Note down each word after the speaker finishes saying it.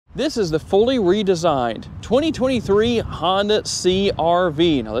This is the fully redesigned 2023 Honda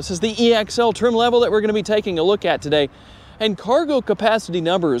CR-V. Now this is the EXL trim level that we're going to be taking a look at today. And cargo capacity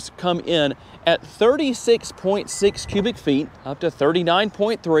numbers come in at 36.6 cubic feet, up to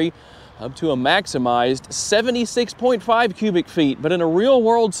 39.3, up to a maximized 76.5 cubic feet. But in a real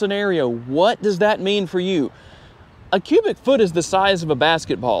world scenario, what does that mean for you? A cubic foot is the size of a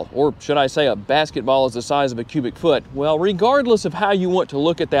basketball, or should I say a basketball is the size of a cubic foot. Well, regardless of how you want to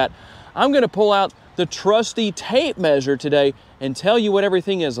look at that, I'm going to pull out the trusty tape measure today and tell you what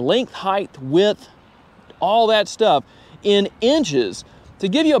everything is: length, height, width, all that stuff in inches, to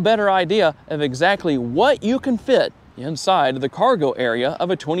give you a better idea of exactly what you can fit inside the cargo area of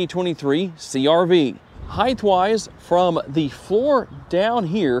a 2023 CR-V. Height-wise, from the floor down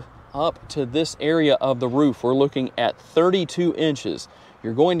here up to this area of the roof, we're looking at 32 inches.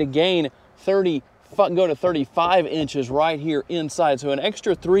 You're going to gain go to 35 inches right here inside. So an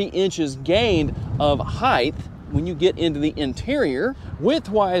extra 3 inches gained of height when you get into the interior.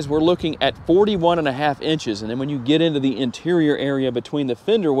 Width-wise, we're looking at 41.5 inches. And then when you get into the interior area between the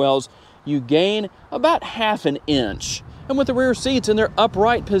fender wells, you gain about ½ an inch. And with the rear seats in their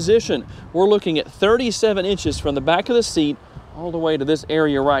upright position, we're looking at 37 inches from the back of the seat all the way to this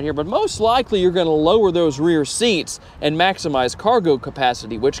area right here. But most likely you're going to lower those rear seats and maximize cargo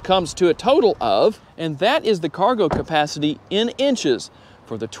capacity, which comes to a total of, and that is the cargo capacity in inches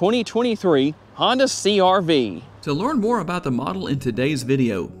for the 2023 Honda CR-V. To learn more about the model in today's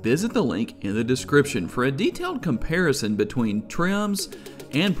video, visit the link in the description for a detailed comparison between trims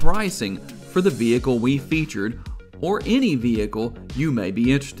and pricing for the vehicle we featured or any vehicle you may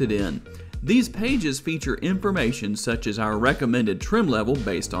be interested in. These pages feature information such as our recommended trim level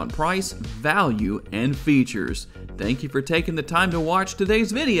based on price, value, and features. Thank you for taking the time to watch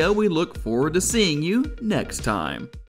today's video. We look forward to seeing you next time.